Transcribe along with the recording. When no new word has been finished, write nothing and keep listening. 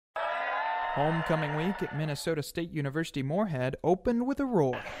Homecoming week at Minnesota State University Moorhead opened with a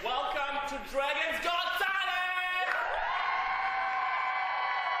roar. Welcome to Dragons Got Talent!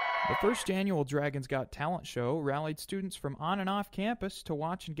 The first annual Dragons Got Talent show rallied students from on and off campus to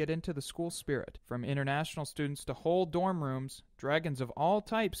watch and get into the school spirit. From international students to whole dorm rooms, dragons of all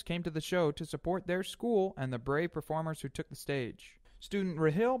types came to the show to support their school and the brave performers who took the stage. Student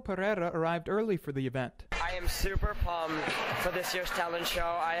Rahil Pereira arrived early for the event. I am super pumped for this year's talent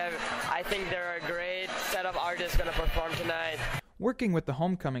show. I think there are a great set of artists going to perform tonight. Working with the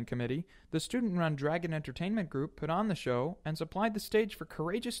Homecoming Committee, the student-run Dragon Entertainment Group put on the show and supplied the stage for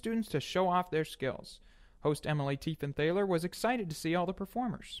courageous students to show off their skills. Host Emily Tiefenthaler was excited to see all the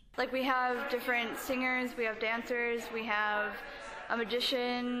performers. We have different singers, we have dancers, we have a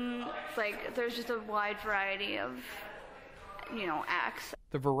magician. There's just a wide variety of acts.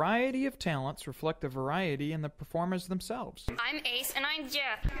 The variety of talents reflect the variety in the performers themselves. I'm Ace, and I'm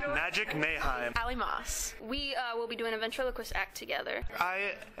Jeff. Magic Mayheim. Allie Moss. We will be doing a ventriloquist act together.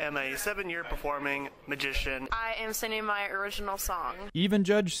 I am a 7-year performing magician. I am singing my original song. Even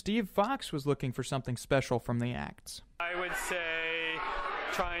Judge Steve Fox was looking for something special from the acts. I would say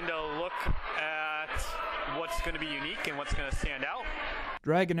trying to look at what's going to be unique and what's going to stand out.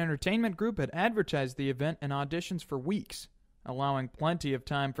 Dragon Entertainment Group had advertised the event and auditions for weeks, allowing plenty of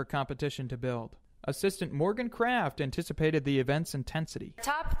time for competition to build. Assistant Morgan Kraft anticipated the event's intensity.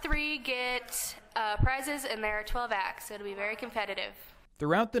 Top 3 get prizes, and there are 12 acts, so it'll be very competitive.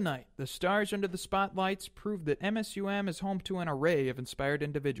 Throughout the night, the stars under the spotlights proved that MSUM is home to an array of inspired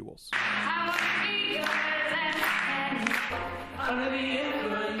individuals.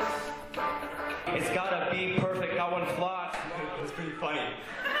 It's gotta be perfect, not one flaw. It's pretty funny.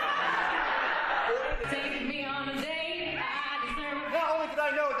 Take me on a date, I deserve. Not only did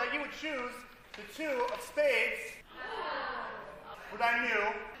I know that you would choose the 2 of spades, but I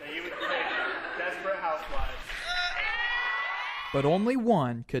knew that you would pick Desperate Housewives. But only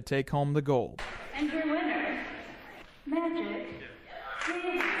one could take home the gold. And your winner, Magic.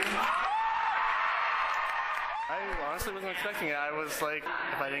 I honestly wasn't expecting it. I was like,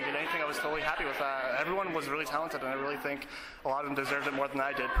 if I didn't get anything, I was totally happy with that. Everyone was really talented, and I really think a lot of them deserved it more than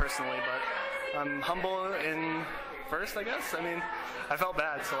I did personally, but I'm humble in first, I guess. I mean, I felt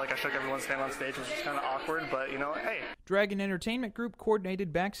bad, so I shook everyone's hand on stage, which was kind of awkward, but hey. Dragon Entertainment Group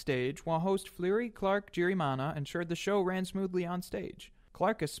coordinated backstage, while host Fleury Clark Girimana ensured the show ran smoothly on stage.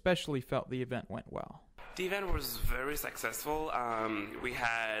 Clark especially felt the event went well. The event was very successful. We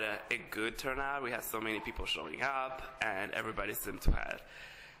had a good turnout. We had so many people showing up, and everybody seemed to have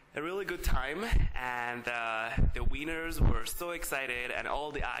a really good time. And the winners were so excited, and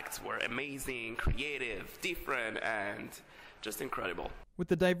all the acts were amazing, creative, different, and just incredible. With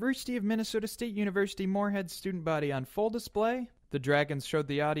the diversity of Minnesota State University Moorhead's student body on full display, the Dragons showed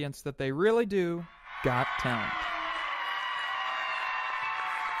the audience that they really do got talent.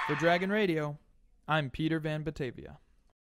 For Dragon Radio, I'm Peter Van Batavia.